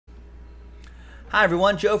Hi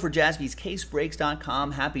everyone, Joe for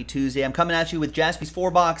JASPY'S Happy Tuesday. I'm coming at you with JASPY'S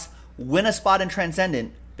 4-box Win a Spot in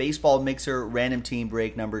Transcendent Baseball Mixer Random Team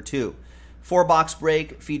Break number 2. 4-box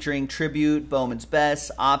break featuring Tribute, Bowman's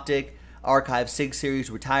Best, Optic, Archive 6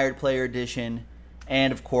 Series Retired Player Edition,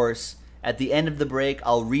 and of course, at the end of the break,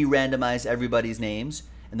 I'll re-randomize everybody's names,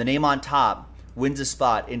 and the name on top wins a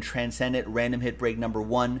spot in Transcendent Random Hit Break number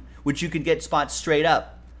 1, which you can get spots straight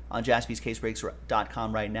up on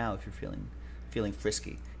JASPY'sCaseBreaks.com right now if you're feeling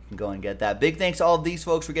frisky. You can go and get that. Big thanks to all of these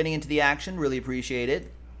folks for getting into the action. Really appreciate it.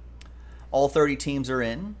 All 30 teams are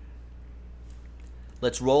in.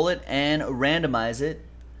 Let's roll it and randomize it.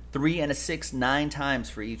 3 and a 6, 9 times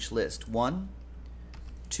for each list. 1,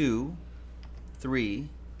 2, 3,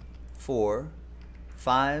 4,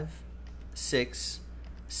 5, 6,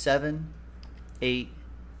 7, 8,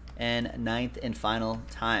 and 9th and final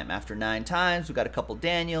time. After 9 times, we've got a couple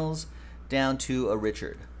Daniels down to a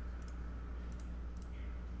Richard.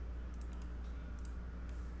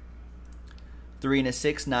 3 and a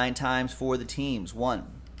 6, 9 times for the teams. 1,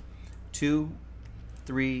 2,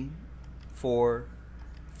 3, 4,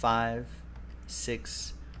 5,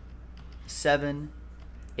 6, 7,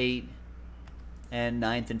 8, and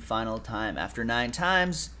 9th and final time. After 9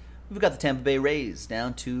 times, we've got the Tampa Bay Rays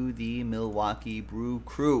down to the Milwaukee Brew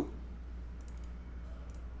Crew.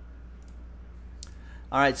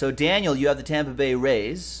 All right, so Daniel, you have the Tampa Bay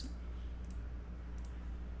Rays.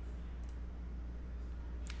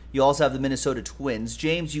 You also have the Minnesota Twins.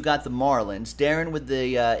 James, you got the Marlins. Darren with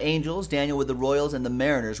the Angels. Daniel with the Royals and the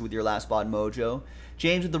Mariners with your last spot mojo.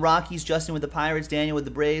 James with the Rockies. Justin with the Pirates. Daniel with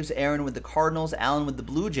the Braves. Aaron with the Cardinals. Alan with the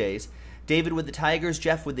Blue Jays. David with the Tigers.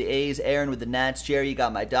 Jeff with the A's. Aaron with the Nats. Jerry, you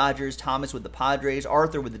got my Dodgers. Thomas with the Padres.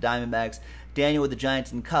 Arthur with the Diamondbacks. Daniel with the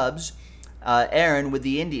Giants and Cubs. Aaron with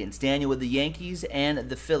the Indians. Daniel with the Yankees and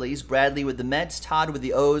the Phillies. Bradley with the Mets. Todd with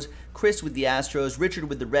the O's. Chris with the Astros. Richard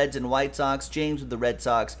with the Reds and White Sox. James with the Red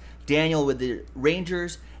Sox. Daniel with the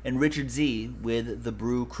Rangers. And Richard Z with the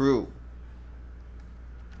Brew Crew.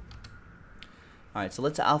 All right, so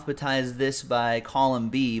let's alphabetize this by column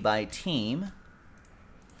B by team.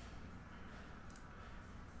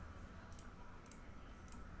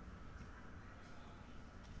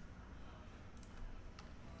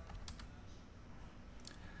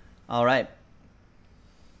 All right.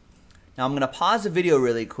 Now I'm going to pause the video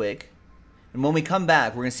really quick, and when we come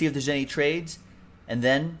back, we're going to see if there's any trades, and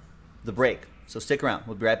then the break. So stick around.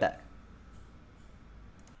 We'll be right back.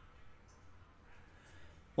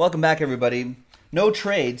 Welcome back, everybody. No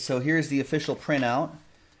trades, so here's the official printout.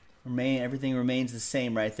 Everything remains the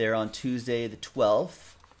same right there on Tuesday the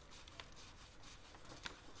 12th.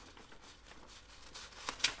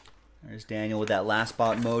 There's Daniel with that last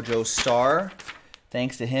spot mojo star.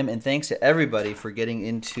 Thanks to him, and thanks to everybody for getting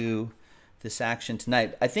into this action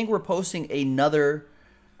tonight. I think we're posting another.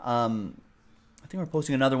 I think we're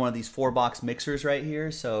posting another one of these 4-box mixers right here.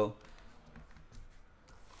 So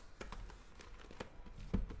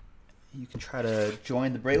you can try to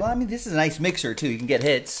join the break. Well, I mean, this is a nice mixer too. You can get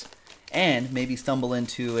hits and maybe stumble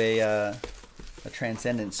into a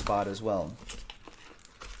Transcendent spot as well.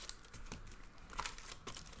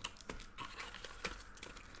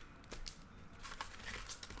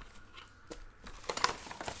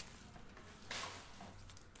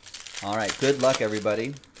 All right, good luck,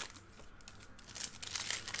 everybody.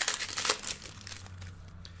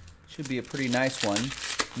 Should be a pretty nice one.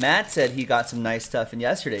 Matt said he got some nice stuff in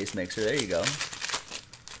yesterday's mixer. There you go.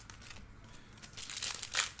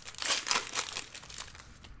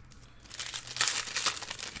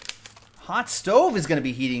 Hot stove is going to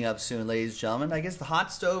be heating up soon, ladies and gentlemen. I guess the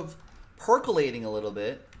hot stove percolating a little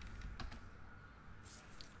bit.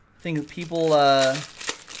 I think people are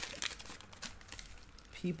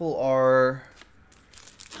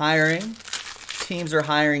hiring. Teams are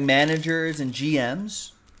hiring managers and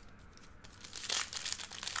GMs.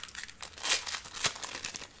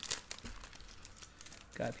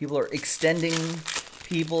 Got people are extending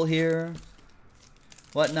people here,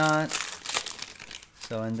 whatnot.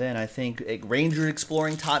 So, and then I think Rangers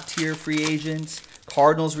exploring top tier free agents.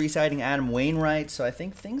 Cardinals re-signing Adam Wainwright. So I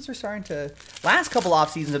think things are starting to. Last couple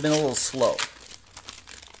off seasons have been a little slow.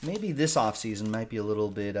 Maybe this offseason might be a little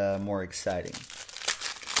bit more exciting.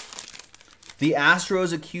 The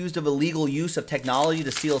Astros accused of illegal use of technology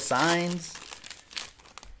to steal signs.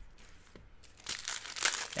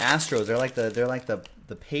 The Astros, they're like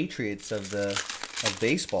the Patriots of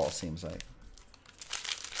baseball, seems like.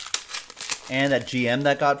 And that GM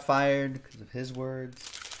that got fired because of his words.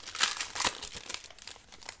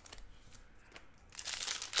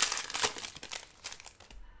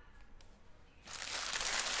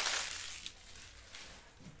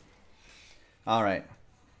 All right.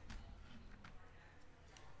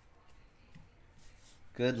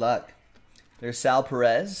 Good luck. There's Sal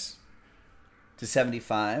Perez to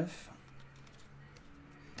 75.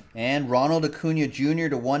 And Ronald Acuna Jr.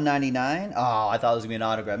 to 199. Oh, I thought it was going to be an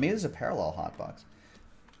autograph. Maybe this is a parallel hot box.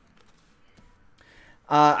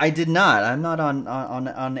 I did not. I'm not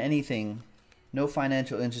on anything. No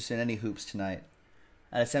financial interest in any hoops tonight.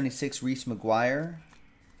 At a 76, Reese McGuire.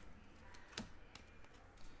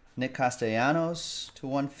 Nick Castellanos to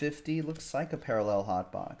 150. Looks like a parallel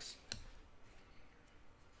hot box.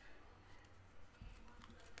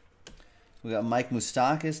 We got Mike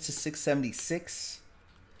Moustakas to 676.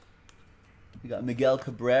 We got Miguel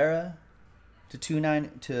Cabrera to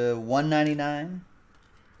 199.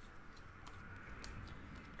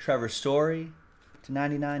 Trevor Story to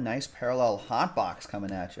 99. Nice parallel hot box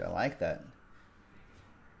coming at you. I like that.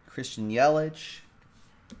 Christian Yelich.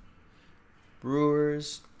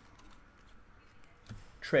 Brewers.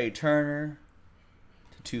 Trey Turner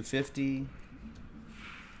to 250.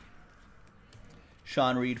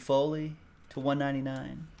 Sean Reed Foley to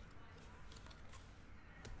 199.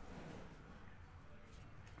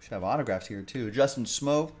 Should have autographs here too. Justin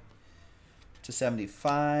Smoke to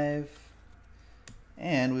 75.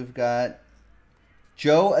 And we've got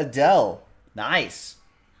Joe Adele. Nice.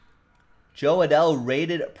 Joe Adele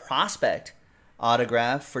rated prospect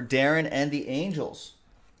autograph for Darren and the Angels.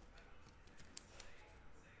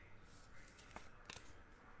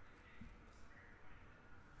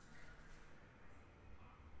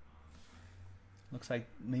 Looks like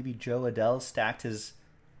maybe Joe Adele stacked his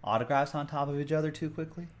autographs on top of each other too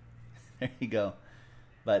quickly. There you go.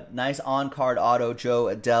 But nice on-card auto, Joe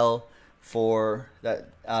Adele, for that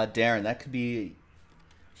Darren. That could be a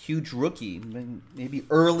huge rookie. Maybe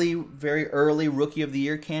early, very early Rookie of the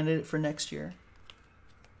Year candidate for next year.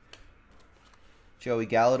 Joey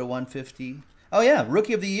Gallo to 150. Oh, yeah,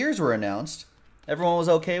 Rookie of the Years were announced. Everyone was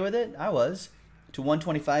okay with it? I was. To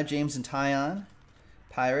 125, James and Tyon,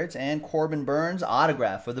 Pirates, and Corbin Burns,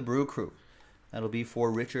 autograph for the Brew Crew. That'll be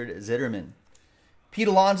for Richard Zitterman. Pete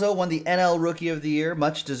Alonso won the NL Rookie of the Year.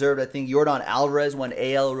 Much deserved, I think. Yordan Alvarez won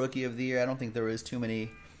AL Rookie of the Year. I don't think there was too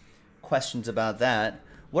many questions about that.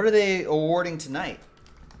 What are they awarding tonight?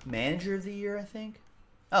 Manager of the Year, I think?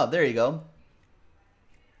 Oh, there you go.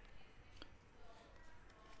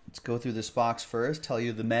 Let's go through this box first. Tell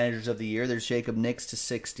you the managers of the year. There's Jacob Nix to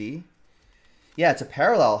 60. Yeah, it's a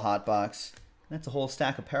parallel hot box. That's a whole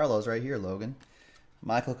stack of parallels right here, Logan.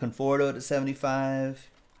 Michael Conforto to 75.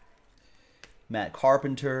 Matt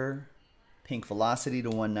Carpenter. Pink Velocity to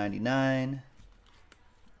 199.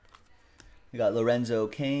 We got Lorenzo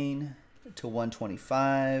Cain to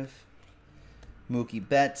 125. Mookie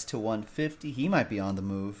Betts to 150. He might be on the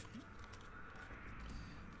move.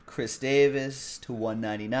 Chris Davis to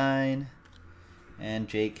 199. And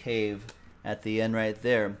Jake Cave at the end right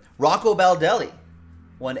there. Rocco Baldelli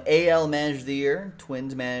won AL Manager of the Year,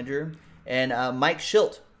 Twins manager. And Mike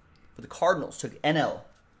Schilt for the Cardinals took NL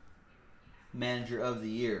Manager of the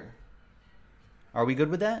Year. Are we good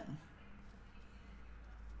with that?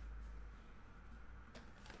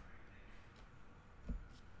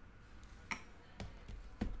 I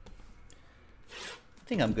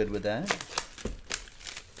think I'm good with that.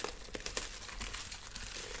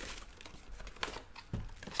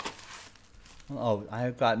 Oh,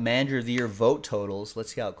 I've got Manager of the Year vote totals.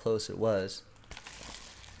 Let's see how close it was.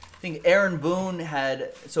 I think Aaron Boone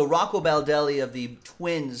had... So Rocco Baldelli of the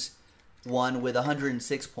Twins won with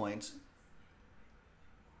 106 points.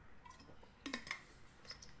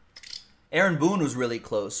 Aaron Boone was really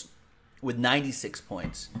close with 96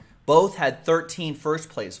 points. Both had 13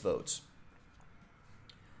 first-place votes.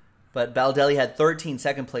 But Baldelli had 13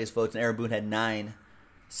 second-place votes, and Aaron Boone had 9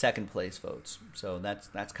 second-place votes. So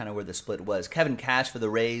that's kind of where the split was. Kevin Cash for the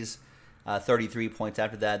Rays, 33 points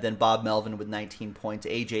after that. Then Bob Melvin with 19 points.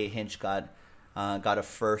 A.J. Hinch got a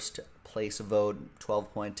first-place vote,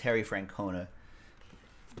 12 points. Terry Francona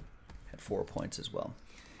had 4 points as well.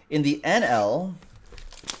 In the NL,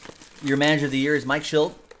 your Manager of the Year is Mike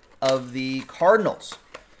Schilt of the Cardinals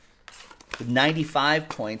with 95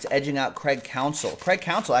 points, edging out Craig Counsell. Craig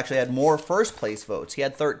Counsell actually had more first-place votes. He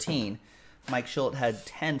had 13. Mike Schilt had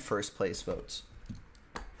 10 first-place votes.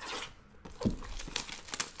 But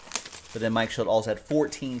then Mike Schilt also had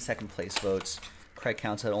 14 second-place votes. Craig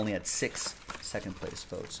Counsell only had 6 second-place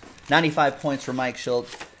votes. 95 points for Mike Schilt,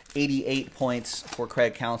 88 points for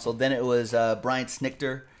Craig Counsell. Then it was Brian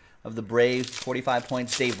Snitker of the Braves, 45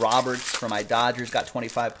 points. Dave Roberts for my Dodgers got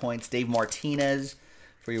 25 points. Dave Martinez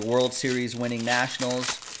for your World Series winning Nationals,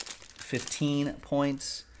 15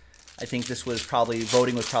 points. I think this was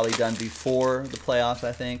voting was probably done before the playoffs,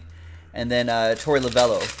 I think. And then Torey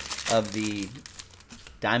Lovello of the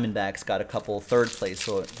Diamondbacks got a couple third place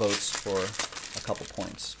votes for a couple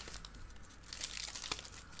points.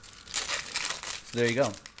 So there you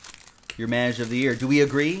go. Your manager of the year. Do we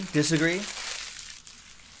agree? Disagree?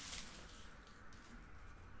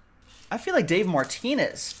 I feel like Dave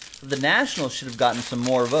Martinez of the Nationals should have gotten some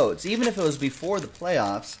more votes, even if it was before the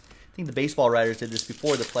playoffs. I think the baseball writers did this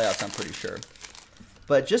before the playoffs, I'm pretty sure.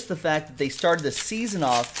 But just the fact that they started the season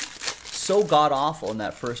off so god-awful in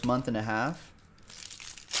that first month and a half,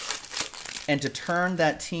 and to turn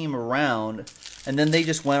that team around, and then they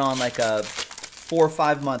just went on like a 4 or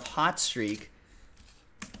 5 month hot streak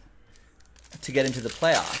to get into the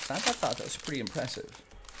playoffs. I thought that was pretty impressive.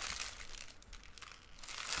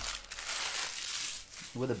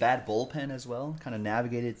 With a bad bullpen as well, kind of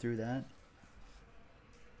navigated through that.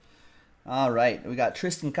 All right, we got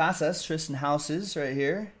Tristan Casas, Tristan Houses right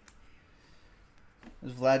here.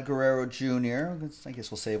 There's Vlad Guerrero Jr. I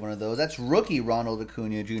guess we'll save one of those. That's rookie Ronald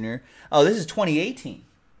Acuna Jr. Oh, this is 2018.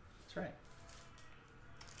 That's right.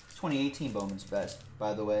 2018 Bowman's Best,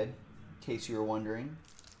 by the way, in case you were wondering.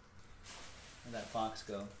 Where'd that box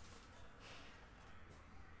go?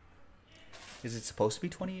 Is it supposed to be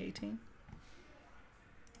 2018?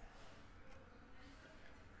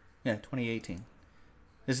 Yeah, 2018.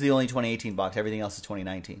 This is the only 2018 box. Everything else is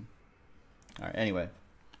 2019. All right, anyway.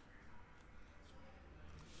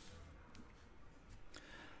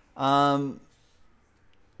 No,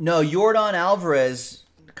 Yordan Alvarez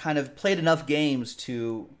kind of played enough games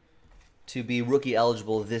to be rookie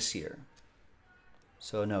eligible this year.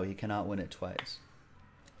 So, no, he cannot win it twice.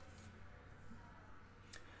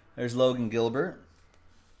 There's Logan Gilbert.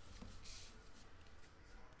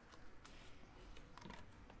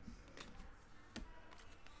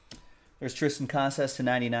 There's Tristan Casas to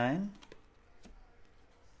 99.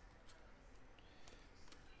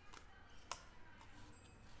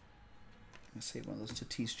 Let's see, one of those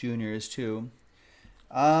Tatis Juniors too.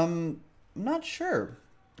 I'm not sure,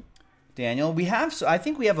 Daniel. I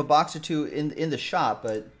think we have a box or two in the shop,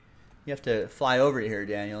 but you have to fly over here,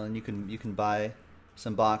 Daniel, and you can buy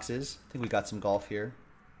some boxes. I think we got some golf here.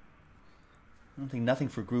 I don't think nothing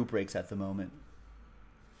for group breaks at the moment.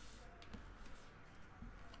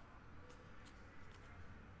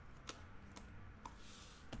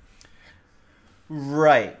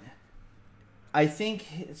 Right. I think,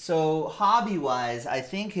 so hobby-wise, I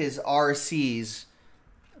think his RCs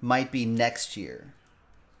might be next year.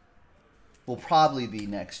 Will probably be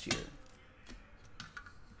next year.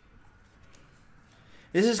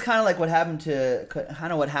 This is kind of like what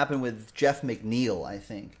happened with Jeff McNeil, I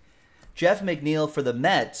think. Jeff McNeil for the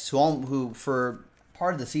Mets, who for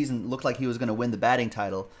part of the season looked like he was going to win the batting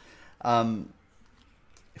title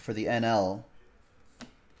for the NL,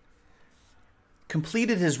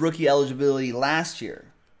 completed his rookie eligibility last year,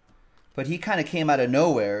 but he kind of came out of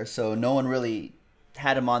nowhere, so no one really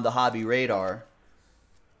had him on the hobby radar.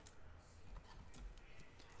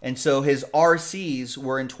 And so his RCs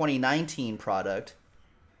were in 2019 product,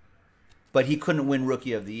 but he couldn't win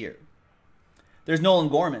Rookie of the Year. There's Nolan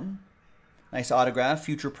Gorman. Nice autograph.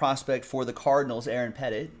 Future prospect for the Cardinals, Aaron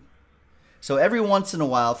Pettit. So every once in a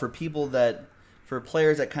while, for players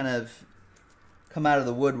that kind of come out of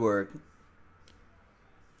the woodwork,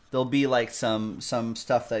 there'll be like some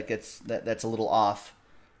stuff that's a little off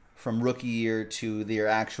from rookie year to their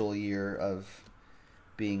actual year of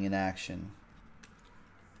being in action.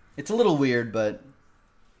 It's a little weird, but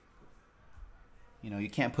you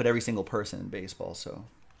can't put every single person in baseball, so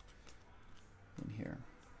in here.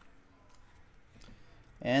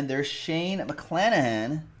 And there's Shane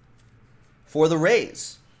McClanahan for the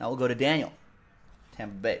Rays. Now we'll go to Daniel,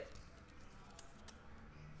 Tampa Bay.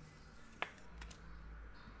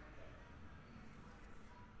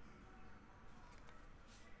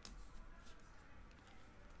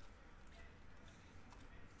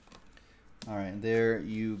 All right, there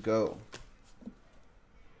you go.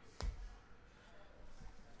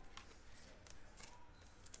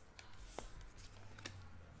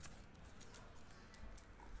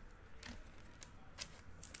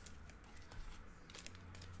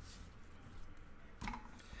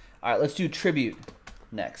 All right, let's do tribute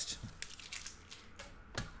next.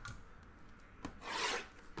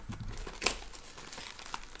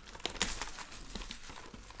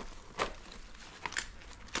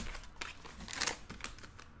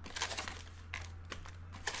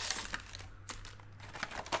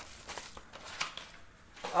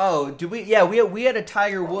 Oh, do we? Yeah, we had a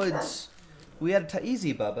Tiger Woods.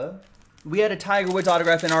 Easy, Bubba. We had a Tiger Woods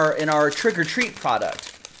autograph in our Trick or Treat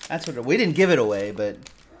product. That's what we didn't give it away, but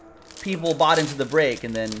people bought into the break,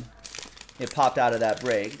 and then it popped out of that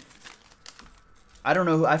break. I don't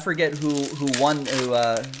know. I forget who won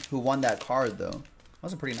that card though. That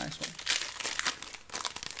was a pretty nice one.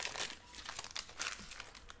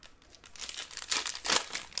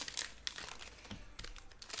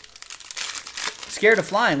 Scared of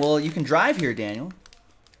flying? Well, you can drive here, Daniel.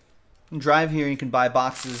 You can drive here and you can buy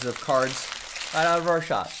boxes of cards right out of our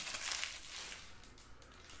shop.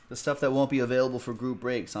 The stuff that won't be available for group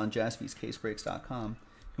breaks on JASPY'S.com.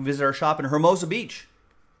 You can visit our shop in Hermosa Beach.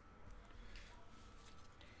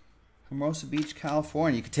 Hermosa Beach,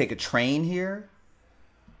 California. You can take a train here.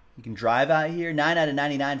 You can drive out here. 9 out of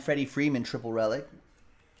 99 Freddie Freeman triple relic.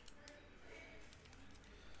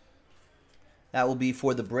 That will be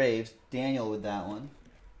for the Braves. Daniel with that one.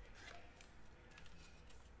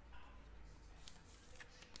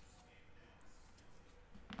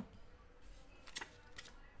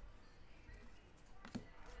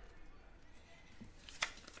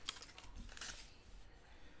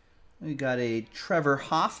 We got a Trevor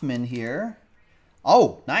Hoffman here.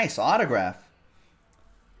 Oh, nice autograph.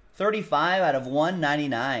 35 out of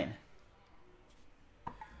 199.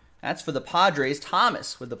 That's for the Padres.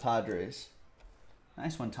 Thomas with the Padres.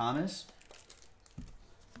 Nice one, Thomas.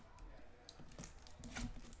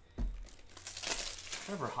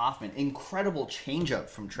 Trevor Hoffman. Incredible changeup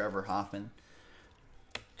from Trevor Hoffman.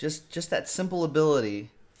 Just that simple ability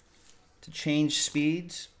to change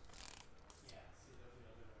speeds.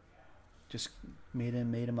 Just made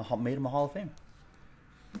him a Hall of Fame.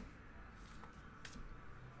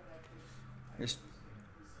 Here's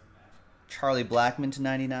Charlie Blackmon to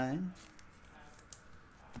 99.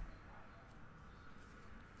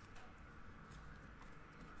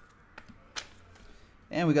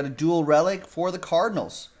 And we got a dual relic for the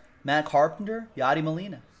Cardinals. Matt Carpenter, Yadi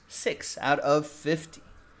Molina. 6 out of 50.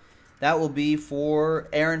 That will be for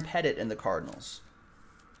Aaron Pettit and the Cardinals.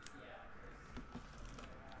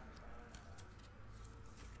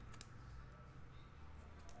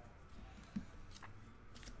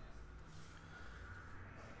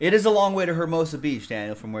 It is a long way to Hermosa Beach,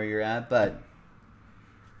 Daniel, from where you're at, but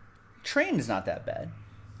train is not that bad.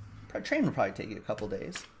 Train will probably take you a couple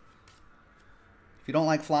days. If you don't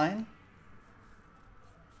like flying, you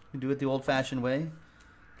can do it the old-fashioned way.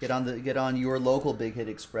 Get on your local Big Hit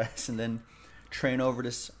Express and then train over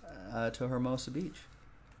to Hermosa Beach.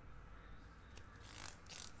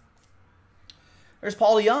 There's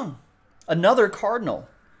Paul Young, another Cardinal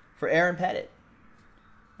for Aaron Pettit.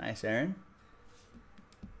 Nice, Aaron.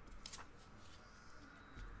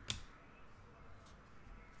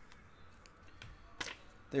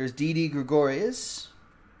 There's Didi Gregorius.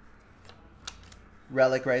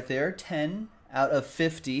 Relic right there. 10 out of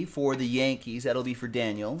 50 for the Yankees. That'll be for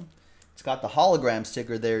Daniel. It's got the hologram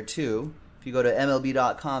sticker there too. If you go to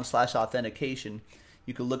MLB.com/authentication,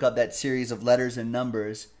 you can look up that series of letters and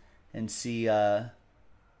numbers and see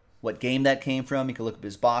what game that came from. You can look up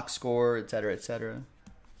his box score, etc., etc.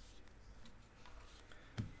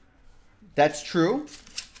 That's true.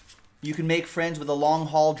 You can make friends with a long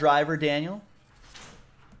haul driver, Daniel.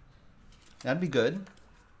 That'd be good.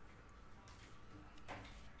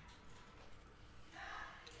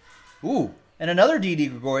 Ooh, and another Didi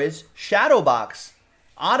Gregorius shadow box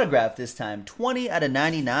autograph this time. 20 out of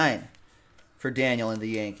 99 for Daniel and the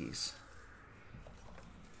Yankees.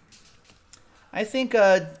 I think,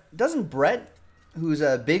 doesn't Brett, who's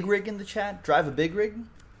a big rig in the chat, drive a big rig?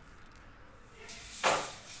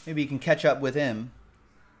 Maybe you can catch up with him.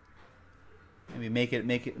 Maybe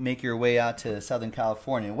make your way out to Southern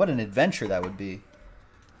California. What an adventure that would be.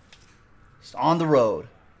 Just on the road.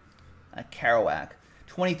 At Kerouac.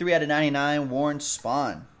 23 out of 99, Warren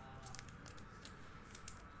Spahn.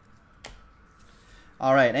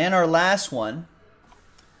 All right, and our last one.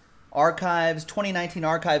 Archives, 2019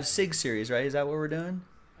 Archives SIG Series, right? Is that what we're doing?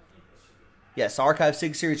 Yes, Archives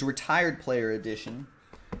SIG Series Retired Player Edition.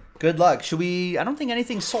 Good luck. Should we... I don't think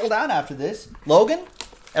anything's sold out after this. Logan?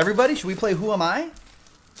 Everybody, should we play Who Am I?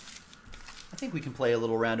 I think we can play a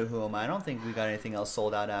little round of Who Am I. I don't think we got anything else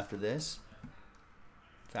sold out after this.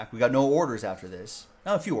 In fact, we got no orders after this.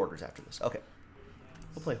 No, a few orders after this. Okay.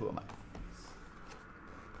 We'll play Who Am I.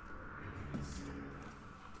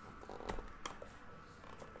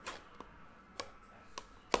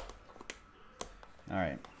 All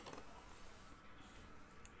right.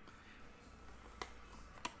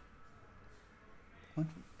 What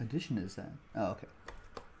edition is that? Oh, okay.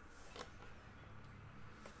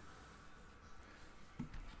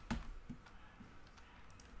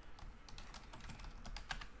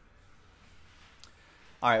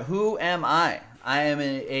 All right, who am I? I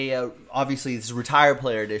am obviously this is retired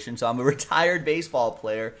player edition, so I'm a retired baseball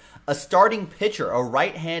player, a starting pitcher, a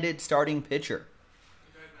right-handed starting pitcher.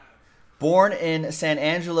 Born in San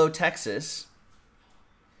Angelo, Texas.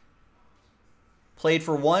 Played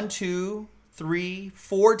for 1, 2, 3,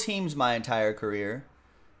 4 teams my entire career.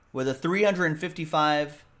 With a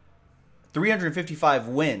 355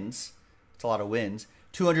 wins. It's a lot of wins.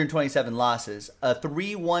 227 losses. A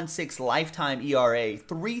 3.16 lifetime ERA.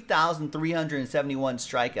 3,371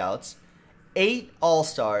 strikeouts. 8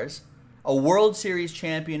 All-Stars. A World Series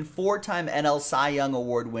champion. 4-time NL Cy Young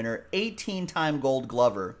Award winner. 18-time Gold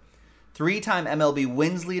Glover. 3-time MLB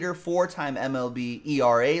wins leader. 4-time MLB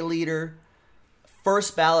ERA leader.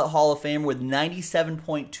 First ballot Hall of Famer with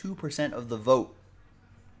 97.2% of the vote.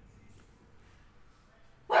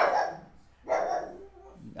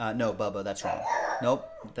 No, Bubba, that's wrong. Nope,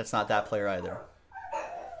 that's not that player either.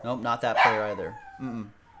 Nope, not that player either.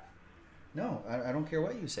 No, I don't care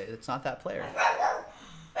what you say. It's not that player.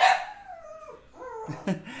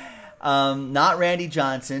 Not Randy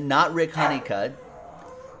Johnson, not Rick Honeycutt.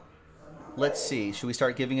 Let's see. Should we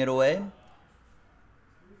start giving it away?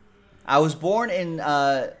 I was born in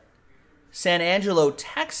San Angelo,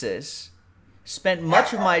 Texas. Spent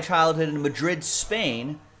much of my childhood in Madrid,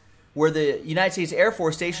 Spain, where the United States Air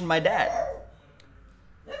Force stationed my dad.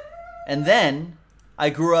 And then I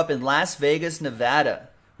grew up in Las Vegas, Nevada,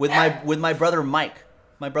 with my brother Mike.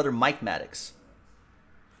 My brother Mike Maddox.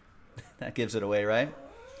 That gives it away, right?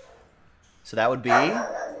 So that would be...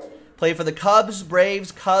 Played for the Cubs,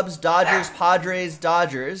 Braves, Cubs, Dodgers, Padres,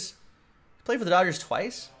 Dodgers. Played for the Dodgers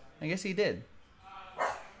twice? I guess he did.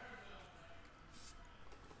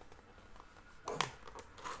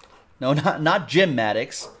 No, not Jim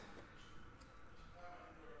Maddox.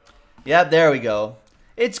 Yep, there we go.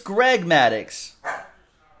 It's Greg Maddox.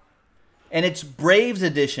 And it's Braves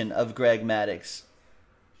edition of Greg Maddox.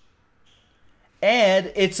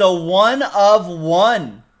 And it's a 1 of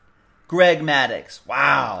 1 Greg Maddox.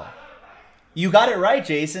 Wow. You got it right,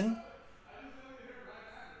 Jason.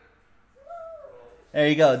 There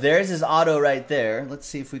you go. There's his auto right there. Let's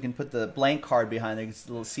see if we can put the blank card behind there.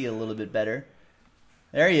 We'll see it a little bit better.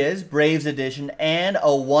 There he is. Braves edition and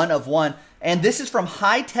a 1 of 1. And this is from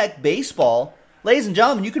High Tech Baseball. Ladies and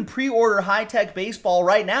gentlemen, you can pre-order High Tech Baseball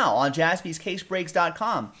right now on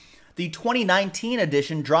JASPY'sCaseBreaks.com. The 2019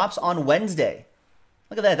 edition drops on Wednesday.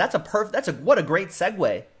 Look at that. What a great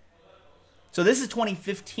segue. So this is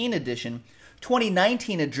 2015 edition.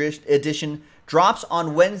 2019 edition drops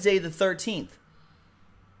on Wednesday the 13th.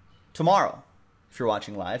 Tomorrow, if you're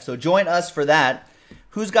watching live. So join us for that.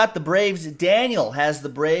 Who's got the Braves? Daniel has the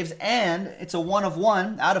Braves, and it's a 1 of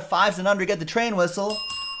 1. Out of 5s and under, get the train whistle.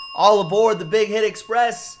 All aboard the Big Hit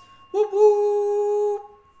Express. Whoop, whoop.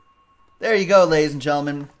 There you go, ladies and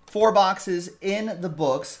gentlemen. 4 boxes in the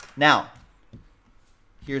books. Now,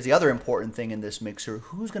 here's the other important thing in this mixer.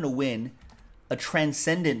 Who's going to win a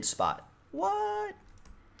Transcendent spot? What?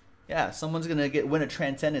 Yeah, someone's going to win a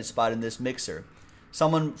Transcendent spot in this mixer.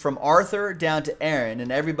 Someone from Arthur down to Aaron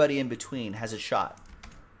and everybody in between has a shot.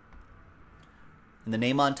 And the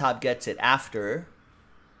name on top gets it after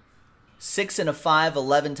 6 and a 5,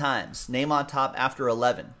 11 times. Name on top after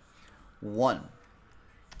 11. 1,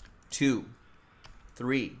 2,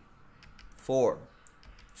 3, 4,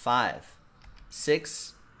 5,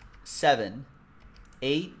 6, 7,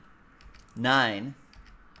 8, 9,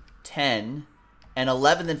 10, and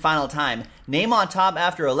 11th and final time. Name on top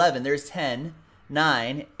after 11. There's 10,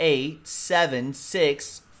 9, 8, 7,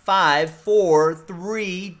 6, 5, 4,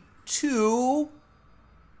 3, 2...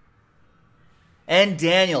 And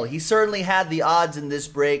Daniel, he certainly had the odds in this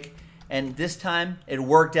break, and this time it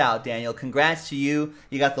worked out, Daniel. Congrats to you.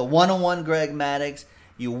 You got the 1-on-1 Greg Maddox.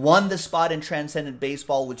 You won the spot in Transcendent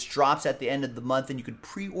Baseball, which drops at the end of the month, and you can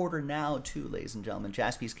pre-order now, too, ladies and gentlemen.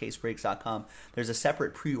 JaspysCaseBreaks.com. There's a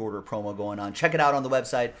separate pre-order promo going on. Check it out on the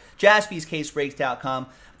website, JaspysCaseBreaks.com.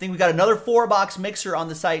 I think we got another 4-box mixer on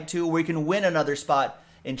the site, too, where you can win another spot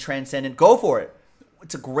in Transcendent. Go for it.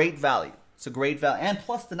 It's a great value. It's a great value. And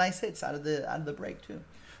plus the nice hits out of the break, too.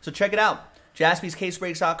 So check it out.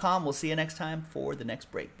 JaspysCaseBreaks.com. We'll see you next time for the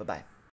next break. Bye-bye.